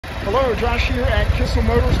Hello, Josh here at Kissel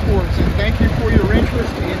Motorsports, and thank you for your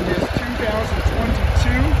interest in this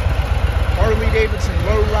 2022 Harley-Davidson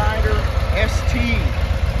Lowrider ST.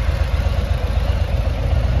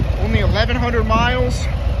 Only 1,100 miles.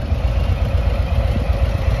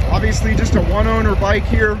 Obviously just a one-owner bike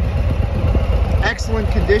here.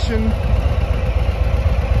 Excellent condition.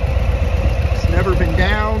 It's never been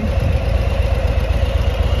down.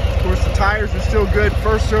 Of course, the tires are still good.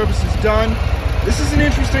 First service is done. This is an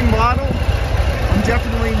interesting model. I'm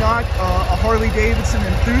definitely not a Harley-Davidson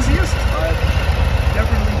enthusiast. I'm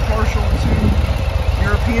definitely partial to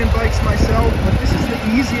European bikes myself, but this is the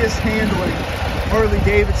easiest handling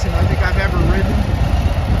Harley-Davidson I think I've ever ridden.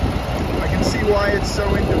 I can see why it's so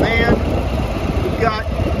in demand. We've got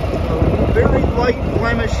a very light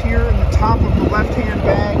blemish here in the top of the left-hand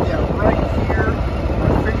bag, down right here.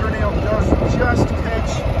 My fingernail does just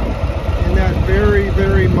catch in that very,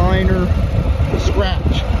 very minor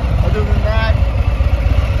scratch. Other than that,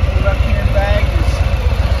 the left-hand bag is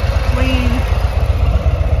clean.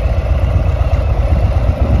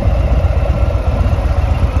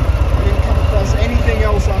 I didn't come across anything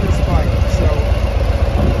else on this bike, so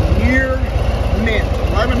near mint,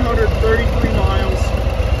 1,133 miles.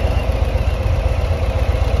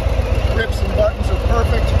 Grips and buttons are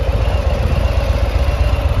perfect.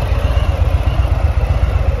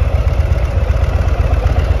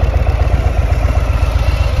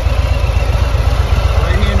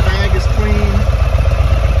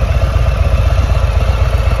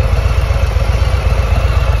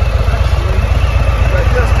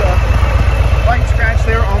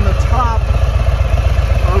 There on the top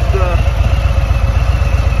of the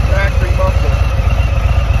factory muffler.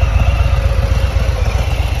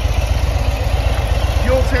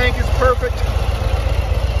 Fuel tank is perfect.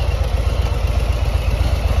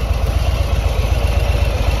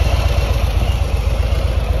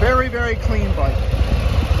 Very, very clean bike.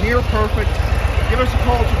 Near perfect. Give us a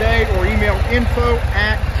call today or email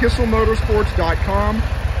info@kisselmotorsports.com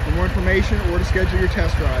for more information or to schedule your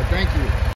test drive. Thank you.